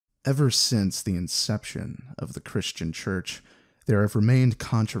Ever since the inception of the Christian Church, there have remained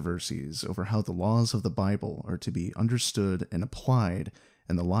controversies over how the laws of the Bible are to be understood and applied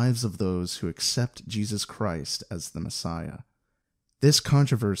in the lives of those who accept Jesus Christ as the Messiah. This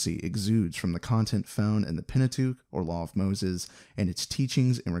controversy exudes from the content found in the Pentateuch, or Law of Moses, and its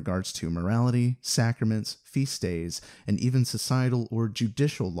teachings in regards to morality, sacraments, feast days, and even societal or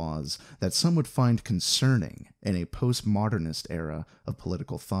judicial laws that some would find concerning in a postmodernist era of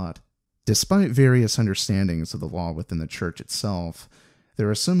political thought. Despite various understandings of the law within the church itself, there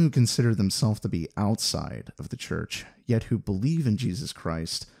are some who consider themselves to be outside of the church, yet who believe in Jesus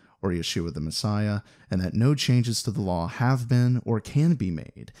Christ, or Yeshua the Messiah, and that no changes to the law have been or can be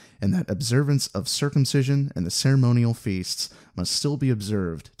made, and that observance of circumcision and the ceremonial feasts must still be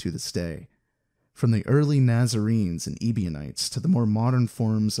observed to this day. From the early Nazarenes and Ebionites to the more modern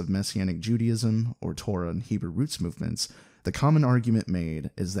forms of Messianic Judaism or Torah and Hebrew roots movements, the common argument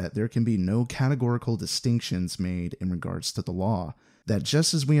made is that there can be no categorical distinctions made in regards to the law, that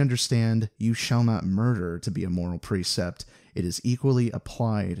just as we understand "you shall not murder" to be a moral precept, it is equally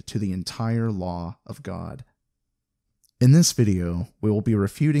applied to the entire law of God. In this video, we will be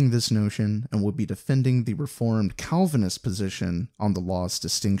refuting this notion and will be defending the Reformed Calvinist position on the law's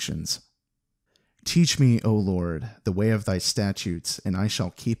distinctions. Teach me, O Lord, the way of thy statutes, and I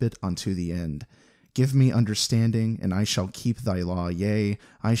shall keep it unto the end. Give me understanding, and I shall keep thy law, yea,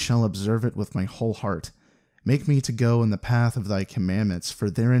 I shall observe it with my whole heart. Make me to go in the path of thy commandments, for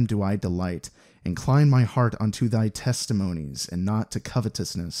therein do I delight. Incline my heart unto thy testimonies, and not to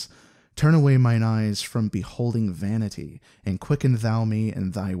covetousness. Turn away mine eyes from beholding vanity, and quicken thou me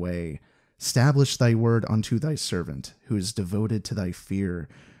in thy way. Stablish thy word unto thy servant, who is devoted to thy fear.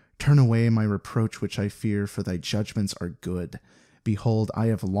 Turn away my reproach which I fear, for thy judgments are good. Behold, I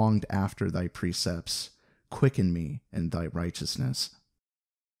have longed after thy precepts. Quicken me in thy righteousness.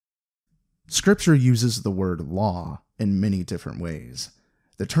 Scripture uses the word law in many different ways.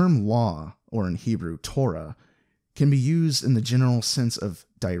 The term law, or in Hebrew, Torah, can be used in the general sense of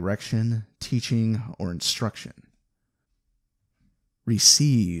direction, teaching, or instruction.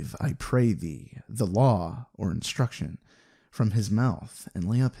 Receive, I pray thee, the law, or instruction, from his mouth, and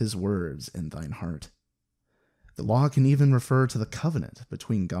lay up his words in thine heart. The law can even refer to the covenant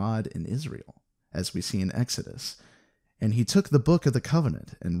between God and Israel, as we see in Exodus. And he took the book of the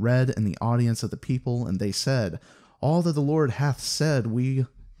covenant, and read in the audience of the people, and they said, All that the Lord hath said we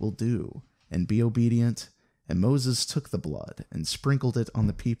will do, and be obedient. And Moses took the blood, and sprinkled it on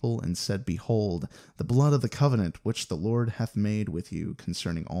the people, and said, Behold, the blood of the covenant which the Lord hath made with you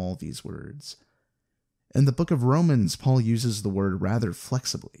concerning all these words. In the book of Romans, Paul uses the word rather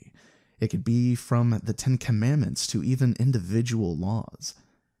flexibly. It could be from the 10 Commandments to even individual laws.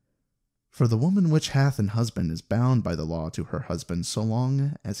 For the woman which hath an husband is bound by the law to her husband so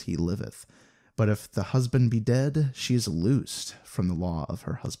long as he liveth. But if the husband be dead, she is loosed from the law of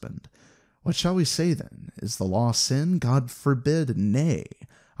her husband. What shall we say then? Is the law sin? God forbid. Nay,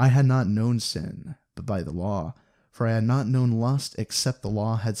 I had not known sin, but by the law. For I had not known lust, except the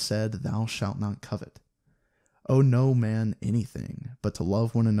law had said, Thou shalt not covet. Owe no man anything, but to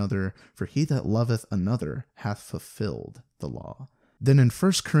love one another, for he that loveth another hath fulfilled the law. Then in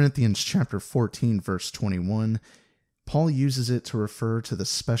 1 Corinthians chapter 14, verse 21, Paul uses it to refer to the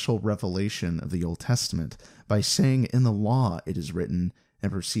special revelation of the Old Testament by saying, In the law it is written,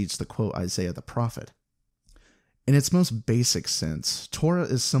 and proceeds to quote Isaiah the prophet. In its most basic sense, Torah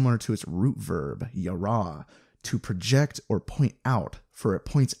is similar to its root verb, yarah, to project or point out, for it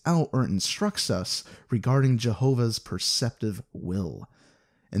points out or instructs us regarding Jehovah's perceptive will.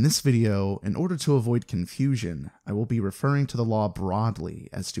 In this video, in order to avoid confusion, I will be referring to the law broadly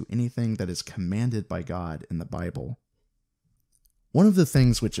as to anything that is commanded by God in the Bible. One of the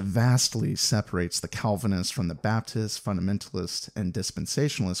things which vastly separates the Calvinist from the Baptist, fundamentalist, and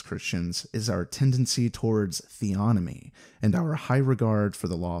dispensationalist Christians is our tendency towards theonomy and our high regard for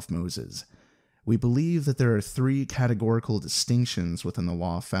the law of Moses. We believe that there are 3 categorical distinctions within the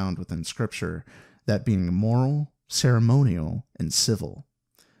law found within Scripture, that being moral, ceremonial, and civil.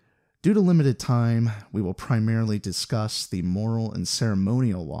 Due to limited time, we will primarily discuss the moral and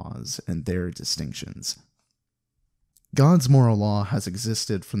ceremonial laws and their distinctions. God's moral law has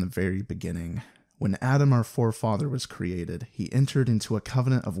existed from the very beginning. When Adam, our forefather, was created, he entered into a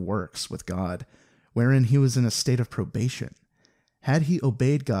covenant of works with God, wherein he was in a state of probation. Had he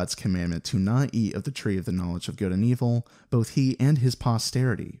obeyed God's commandment to not eat of the tree of the knowledge of good and evil, both he and his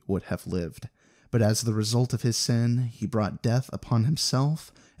posterity would have lived. But as the result of his sin, he brought death upon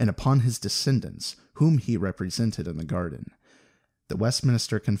himself and upon his descendants, whom he represented in the garden. The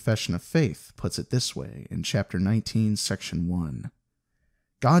Westminster Confession of Faith puts it this way in chapter 19, section 1.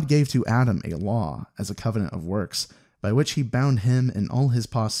 God gave to Adam a law as a covenant of works, by which he bound him and all his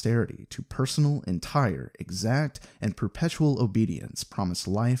posterity to personal, entire, exact, and perpetual obedience, promised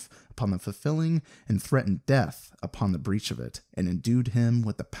life upon the fulfilling, and threatened death upon the breach of it, and endued him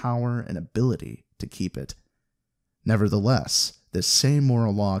with the power and ability to keep it. Nevertheless, this same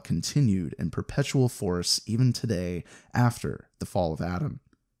moral law continued in perpetual force even today after the fall of Adam.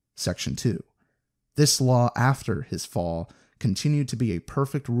 Section 2. This law after his fall continued to be a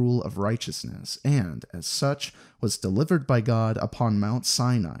perfect rule of righteousness, and, as such, was delivered by God upon Mount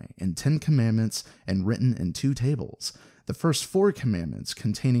Sinai in 10 commandments and written in 2 tables, the first 4 commandments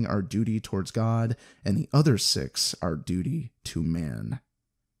containing our duty towards God, and the other 6 our duty to man.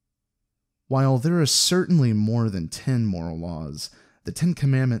 While there are certainly more than 10 moral laws, the 10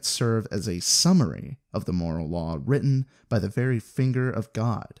 commandments serve as a summary of the moral law written by the very finger of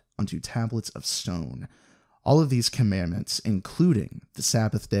God onto tablets of stone. All of these commandments, including the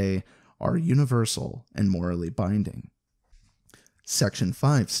Sabbath day, are universal and morally binding. Section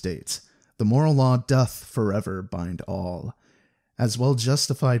 5 states, "The moral law doth forever bind all, as well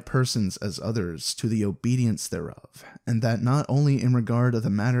justified persons as others, to the obedience thereof, and that not only in regard of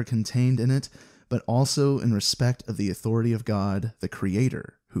the matter contained in it, but also in respect of the authority of God, the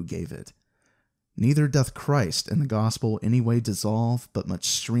Creator, who gave it. Neither doth Christ in the gospel any way dissolve, but much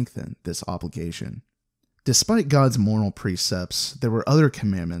strengthen this obligation." Despite God's moral precepts, there were other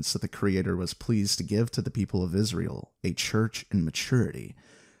commandments that the Creator was pleased to give to the people of Israel, a church in maturity.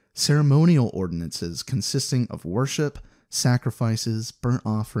 Ceremonial ordinances consisting of worship, sacrifices, burnt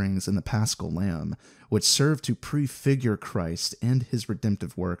offerings, and the paschal lamb, which served to prefigure Christ and his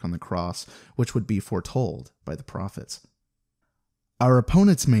redemptive work on the cross, which would be foretold by the prophets. Our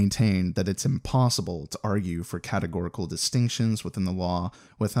opponents maintain that it's impossible to argue for categorical distinctions within the law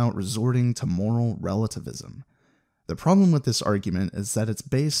without resorting to moral relativism. The problem with this argument is that it's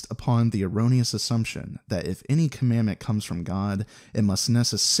based upon the erroneous assumption that if any commandment comes from God, it must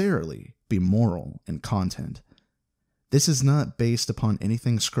necessarily be moral in content. This is not based upon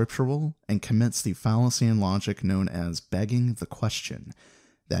anything scriptural and commits the fallacy in logic known as begging the question,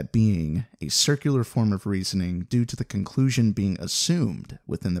 that being a circular form of reasoning due to the conclusion being assumed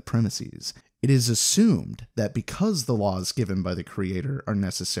within the premises. It is assumed that because the laws given by the Creator are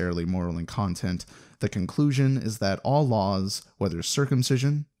necessarily moral in content, the conclusion is that all laws, whether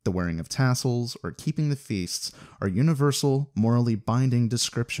circumcision, the wearing of tassels, or keeping the feasts, are universal, morally binding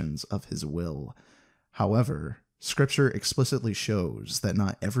descriptions of his will. However, Scripture explicitly shows that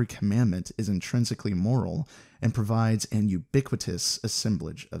not every commandment is intrinsically moral and provides an ubiquitous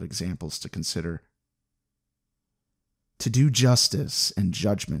assemblage of examples to consider. To do justice and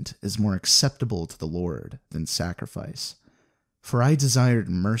judgment is more acceptable to the Lord than sacrifice. For I desired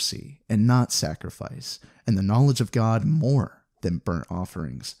mercy and not sacrifice, and the knowledge of God more than burnt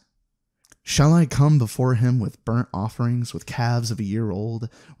offerings. Shall I come before him with burnt offerings, with calves of a year old?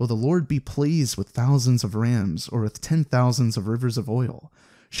 Will the Lord be pleased with thousands of rams, or with 10,000s of rivers of oil?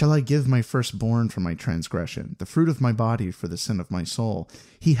 Shall I give my firstborn for my transgression, the fruit of my body for the sin of my soul?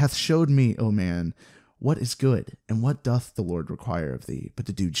 He hath showed me, O man, what is good, and what doth the Lord require of thee, but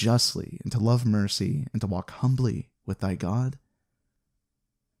to do justly, and to love mercy, and to walk humbly with thy God?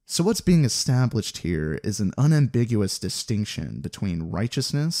 So what's being established here is an unambiguous distinction between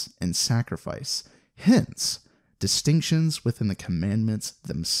righteousness and sacrifice, hence, distinctions within the commandments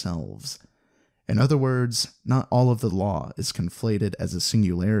themselves. In other words, not all of the law is conflated as a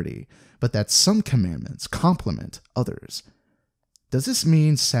singularity, but that some commandments complement others. Does this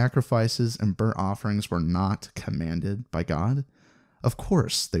mean sacrifices and burnt offerings were not commanded by God? Of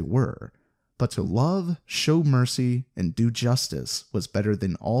course they were. But to love, show mercy, and do justice was better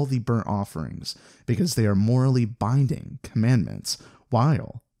than all the burnt offerings, because they are morally binding commandments,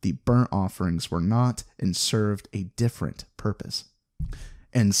 while the burnt offerings were not and served a different purpose.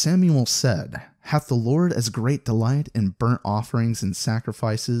 And Samuel said, "Hath the Lord as great delight in burnt offerings and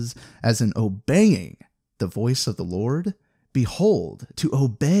sacrifices as in obeying the voice of the Lord? Behold, to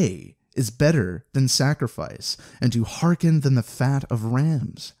obey is better than sacrifice, and to hearken than the fat of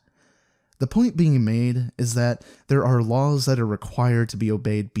rams." The point being made is that there are laws that are required to be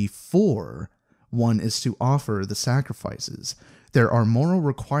obeyed before one is to offer the sacrifices. There are moral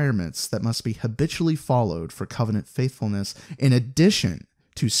requirements that must be habitually followed for covenant faithfulness in addition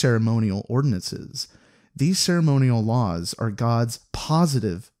to ceremonial ordinances. These ceremonial laws are God's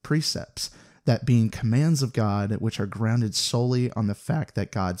positive precepts, that being commands of God which are grounded solely on the fact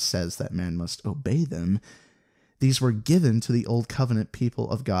that God says that man must obey them. These were given to the Old Covenant people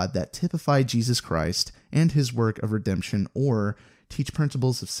of God that typify Jesus Christ and his work of redemption, or teach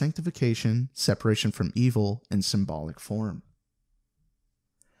principles of sanctification, separation from evil, in symbolic form.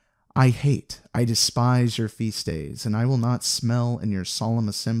 I despise your feast days, and I will not smell in your solemn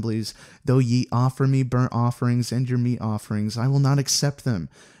assemblies. Though ye offer me burnt offerings and your meat offerings, I will not accept them,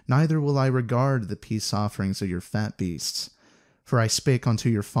 neither will I regard the peace offerings of your fat beasts. For I spake unto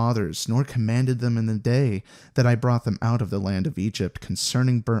your fathers, nor commanded them in the day that I brought them out of the land of Egypt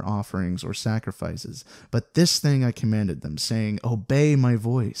concerning burnt offerings or sacrifices. But this thing I commanded them, saying, Obey my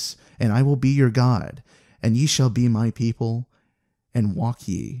voice, and I will be your God, and ye shall be my people, and walk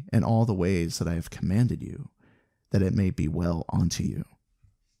ye in all the ways that I have commanded you, that it may be well unto you.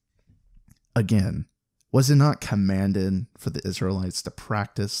 Again, was it not commanded for the Israelites to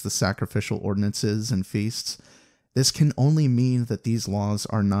practice the sacrificial ordinances and feasts? This can only mean that these laws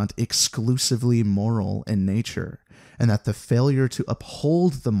are not exclusively moral in nature, and that the failure to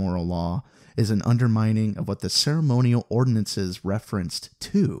uphold the moral law is an undermining of what the ceremonial ordinances referenced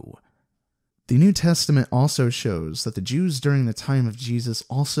to. The New Testament also shows that the Jews during the time of Jesus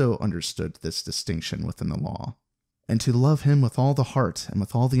also understood this distinction within the law, and to love him with all the heart, and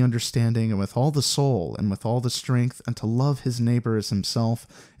with all the understanding, and with all the soul, and with all the strength, and to love his neighbor as himself,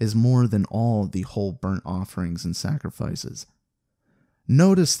 is more than all the whole burnt offerings and sacrifices.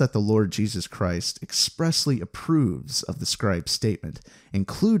 Notice that the Lord Jesus Christ expressly approves of the scribe's statement,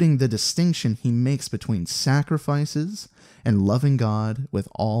 including the distinction he makes between sacrifices and loving God with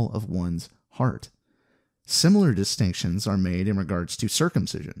all of one's heart. Similar distinctions are made in regards to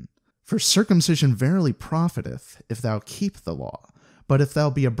circumcision. For circumcision verily profiteth, if thou keep the law. But if thou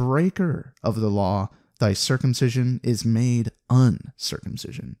be a breaker of the law, thy circumcision is made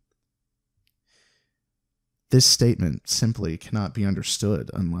uncircumcision. This statement simply cannot be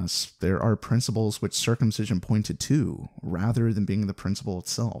understood unless there are principles which circumcision pointed to, rather than being the principle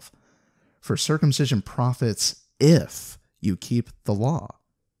itself. For circumcision profits if you keep the law.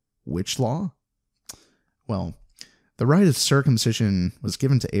 Which law? Well, the rite of circumcision was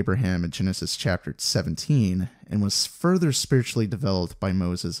given to Abraham in Genesis chapter 17 and was further spiritually developed by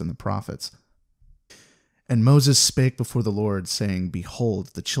Moses and the prophets. And Moses spake before the Lord, saying, Behold,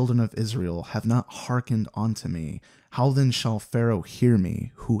 the children of Israel have not hearkened unto me. How then shall Pharaoh hear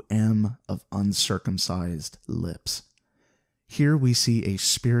me, who am of uncircumcised lips? Here we see a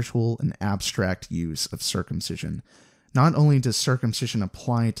spiritual and abstract use of circumcision. Not only does circumcision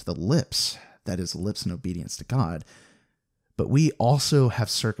apply to the lips, that is, lips in obedience to God, but we also have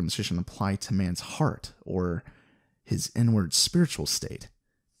circumcision apply to man's heart, or his inward spiritual state.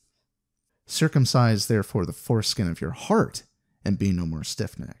 Circumcise therefore the foreskin of your heart, and be no more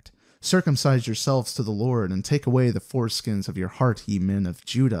stiff-necked. Circumcise yourselves to the Lord, and take away the foreskins of your heart, ye men of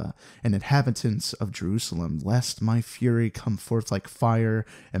Judah, and inhabitants of Jerusalem, lest my fury come forth like fire,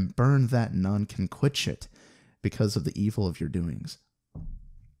 and burn that none can quench it, because of the evil of your doings.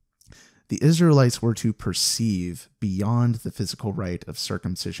 The Israelites were to perceive beyond the physical rite of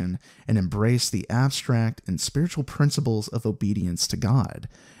circumcision and embrace the abstract and spiritual principles of obedience to God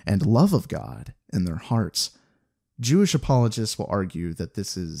and love of God in their hearts. Jewish apologists will argue that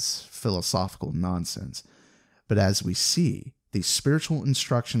this is philosophical nonsense, but as we see, these spiritual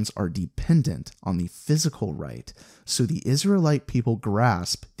instructions are dependent on the physical rite, so the Israelite people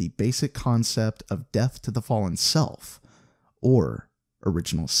grasp the basic concept of death to the fallen self, or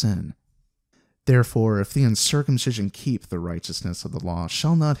original sin. Therefore, if the uncircumcision keep the righteousness of the law,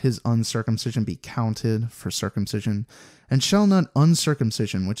 shall not his uncircumcision be counted for circumcision? And shall not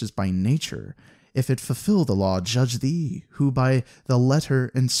uncircumcision, which is by nature, if it fulfill the law, judge thee, who by the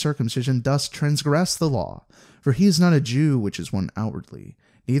letter and circumcision dost transgress the law? For he is not a Jew which is one outwardly,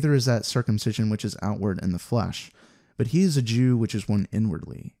 neither is that circumcision which is outward in the flesh, but he is a Jew which is one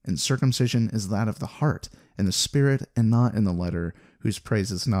inwardly, and circumcision is that of the heart, in the spirit, and not in the letter, whose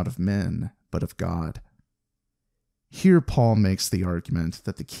praise is not of men, but of God. Here Paul makes the argument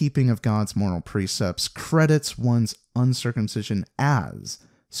that the keeping of God's moral precepts credits one's uncircumcision as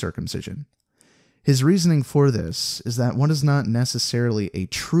circumcision. His reasoning for this is that one is not necessarily a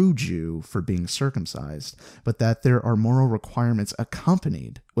true Jew for being circumcised, but that there are moral requirements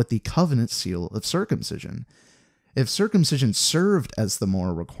accompanied with the covenant seal of circumcision. If circumcision served as the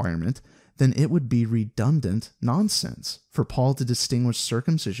moral requirement, then it would be redundant nonsense for Paul to distinguish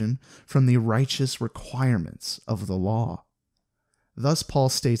circumcision from the righteous requirements of the law. Thus Paul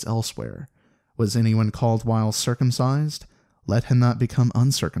states elsewhere, Was anyone called while circumcised? Let him not become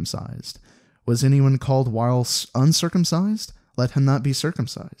uncircumcised. Was anyone called while uncircumcised? Let him not be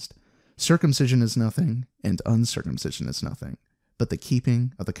circumcised. Circumcision is nothing, and uncircumcision is nothing, but the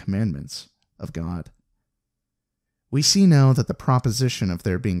keeping of the commandments of God. We see now that the proposition of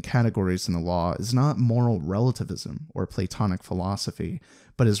there being categories in the law is not moral relativism or Platonic philosophy,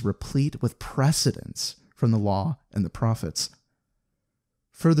 but is replete with precedents from the law and the prophets.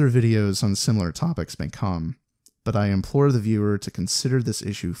 Further videos on similar topics may come, but I implore the viewer to consider this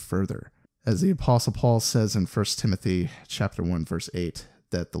issue further, as the Apostle Paul says in 1 Timothy chapter 1, verse 8,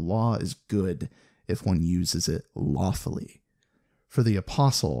 that the law is good if one uses it lawfully. For the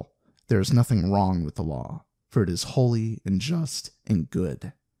apostle, there is nothing wrong with the law, for it is holy and just and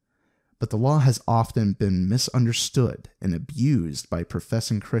good. But the law has often been misunderstood and abused by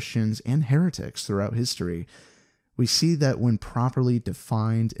professing Christians and heretics throughout history. We see that when properly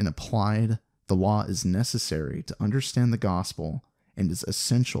defined and applied, the law is necessary to understand the gospel and is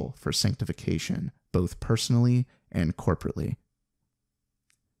essential for sanctification, both personally and corporately.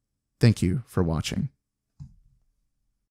 Thank you for watching.